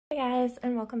guys,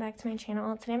 and welcome back to my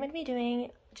channel. Today I'm going to be doing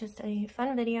just a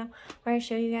fun video where I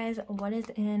show you guys what is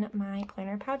in my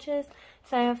planner pouches.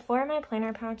 So I have 4 of my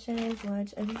planner pouches,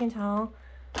 which as you can tell,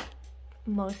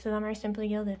 most of them are Simply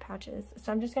Gilded pouches.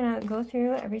 So I'm just going to go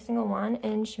through every single one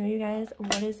and show you guys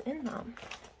what is in them.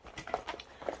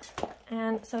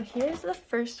 And so here's the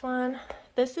first one.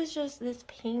 This is just this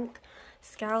pink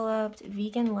scalloped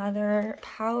vegan leather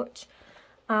pouch.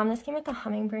 This came with the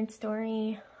Hummingbird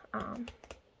Story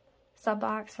sub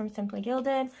box from Simply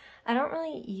Gilded. I don't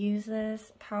really use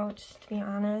this pouch, to be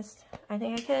honest. I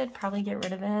think I could probably get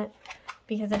rid of it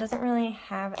because it doesn't really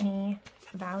have any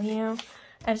value.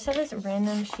 I just have this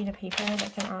random sheet of paper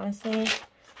that can honestly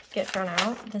get thrown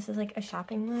out. This is like a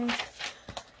shopping list.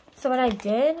 So what I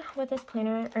did with this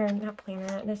planner, or not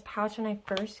planner, this pouch when I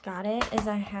first got it is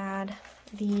I had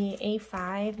the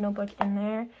A5 notebook in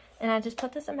there, and I just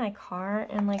put this in my car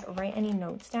and like write any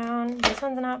notes down. This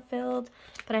one's not filled,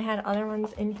 but I had other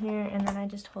ones in here, and then I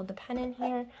just hold the pen in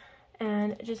here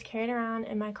and just carry it around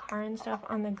in my car and stuff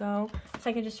on the go, so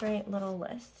I could just write little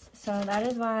lists. So that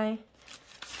is why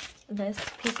this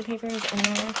piece of paper is in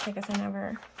there. I guess I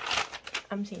never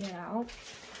emptied it out.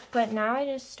 But now I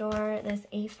just store this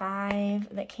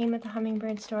A5 that came with the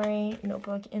Hummingbird Story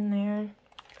notebook in there.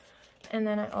 And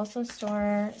then I also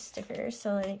store stickers.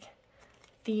 So like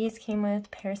these came with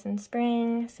Paris and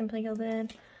Spring, Simply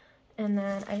Gilded. And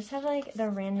then I just have like the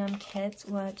random kits,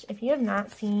 which if you have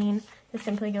not seen the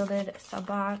Simply Gilded sub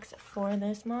box for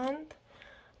this month,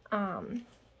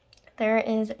 there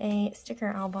is a sticker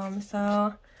album.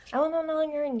 So I will no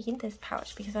longer need this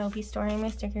pouch because I will be storing my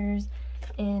stickers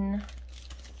in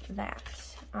that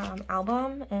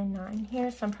album and not in here.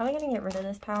 So I'm probably going to get rid of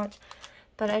this pouch.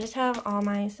 But I just have all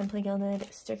my Simply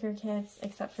Gilded sticker kits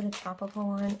except for the tropical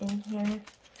one in here.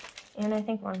 And I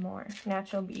think one more,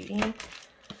 Natural Beauty.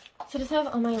 So just have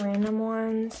all my random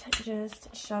ones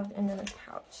just shoved into this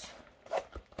pouch.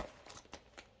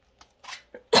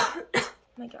 Oh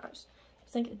my gosh.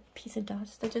 It's like a piece of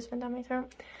dust that just went down my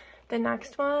throat. The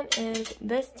next one is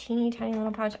this teeny tiny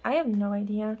little pouch. I have no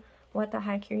idea what the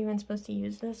heck you're even supposed to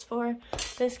use this for.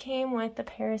 This came with the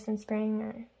Paris and Spring,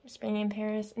 or Spring in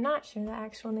Paris, not sure the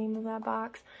actual name of that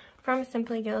box, from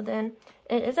Simply Gilded.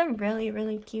 It is a really,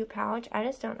 really cute pouch. I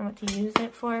just don't know what to use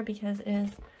it for because it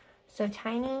is so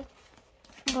tiny.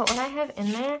 But what I have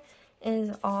in there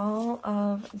is all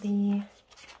of the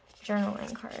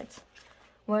journaling cards,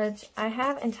 which I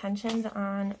have intentions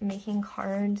on making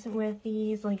cards with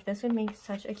these. Like this would make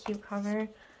such a cute cover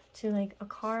to like a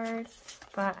card,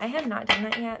 but I have not done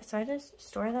that yet, so I just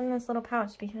store them in this little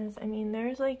pouch because I mean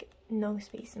there's like no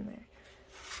space in there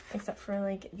except for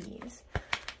like these.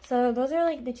 So those are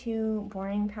like the 2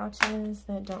 boring pouches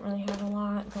that don't really have a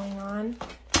lot going on.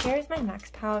 Here's my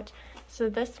next pouch. So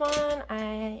this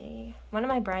one, one of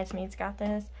my bridesmaids got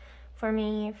this for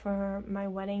me for my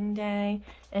wedding day,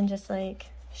 and just like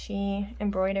she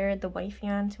embroidered the wifey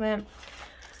onto it.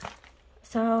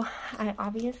 So I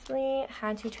obviously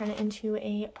had to turn it into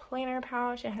a planner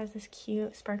pouch. It has this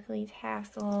cute sparkly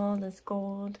tassel, this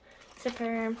gold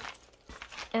zipper.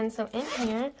 And so in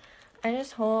here, I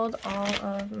just hold all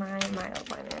of my mild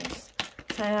liners.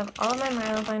 So I have all of my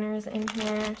mild liners in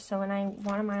here. So when I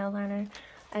want a mild liner,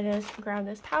 I just grab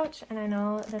this pouch and I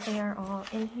know that they are all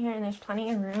in here, and there's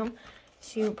plenty of room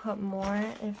to put more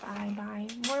if I buy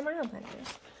more mild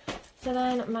liners. So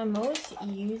then my most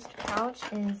used pouch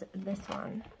is this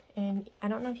one, and I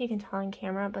don't know if you can tell on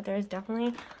camera, but there's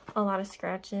definitely a lot of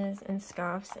scratches and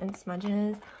scuffs and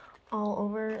smudges all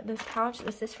over this pouch.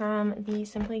 This is from the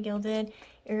Simply Gilded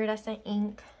Iridescent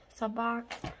Ink sub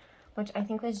box, which I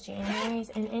think was January's,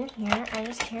 and in here I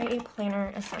just carry a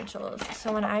planner essentials.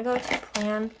 So when I go to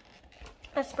plan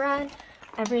a spread,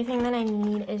 everything that I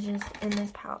need is just in this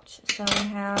pouch. So we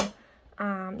have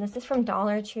this is from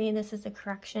Dollar Tree. This is a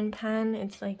correction pen.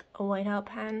 It's like a whiteout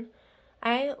pen.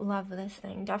 I love this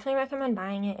thing. Definitely recommend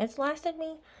buying it. It's lasted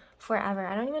me forever.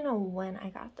 I don't even know when I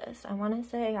got this. I want to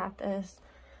say I got this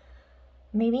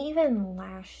maybe even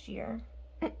last year.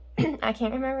 I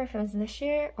can't remember if it was this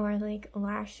year or like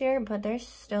last year, but there's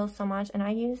still so much, and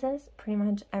I use this pretty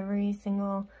much every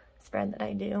single spread that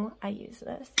I do. I use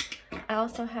this. I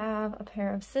also have a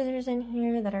pair of scissors in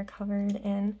here that are covered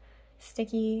in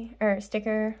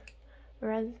sticker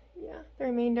red, the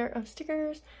remainder of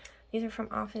stickers. These are from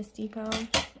Office Depot.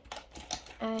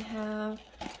 I have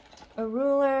a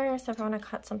ruler, so if I want to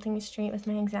cut something straight with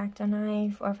my X-Acto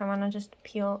knife, or if I want to just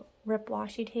rip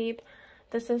washi tape.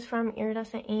 This is from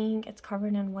Iridescent Ink. It's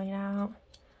covered in whiteout.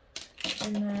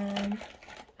 And then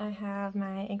I have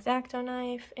my X-Acto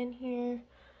knife in here.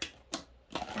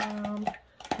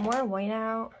 More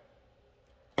whiteout.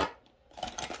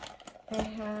 I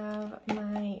have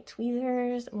my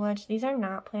tweezers, which these are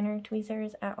not planner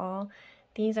tweezers at all.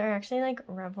 These are actually like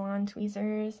Revlon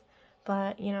tweezers,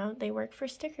 but you know, they work for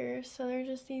stickers, so they're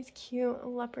just these cute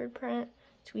leopard print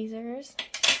tweezers.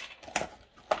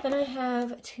 Then I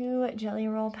have 2 Jelly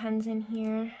Roll pens in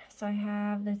here. So I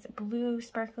have this blue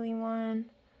sparkly one,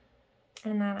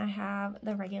 and then I have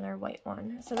the regular white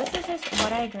one. So this is just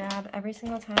what I grab every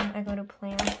single time I go to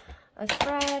plan a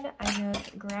spread. I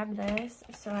just grab this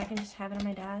so I can just have it on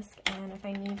my desk, and if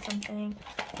I need something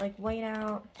like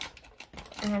whiteout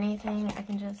or anything, I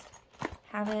can just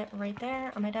have it right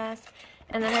there on my desk.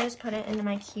 And then I just put it into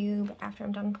my cube after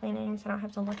I'm done planning, so I don't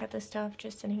have to look at this stuff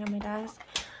just sitting on my desk.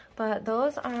 But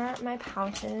those are my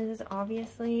pouches.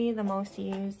 Obviously, the most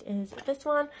used is this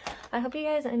one. I hope you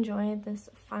guys enjoyed this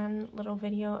fun little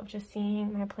video of just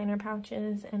seeing my planner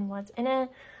pouches and what's in it.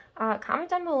 Comment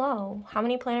down below, how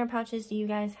many planner pouches do you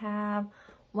guys have?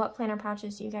 What planner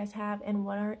pouches do you guys have? And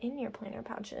what are in your planner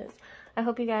pouches? I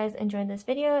hope you guys enjoyed this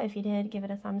video. If you did, give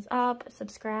it a thumbs up,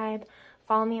 subscribe.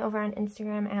 Follow me over on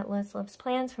Instagram at Liz Loves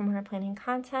Plans for more planning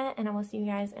content. And I will see you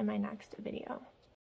guys in my next video.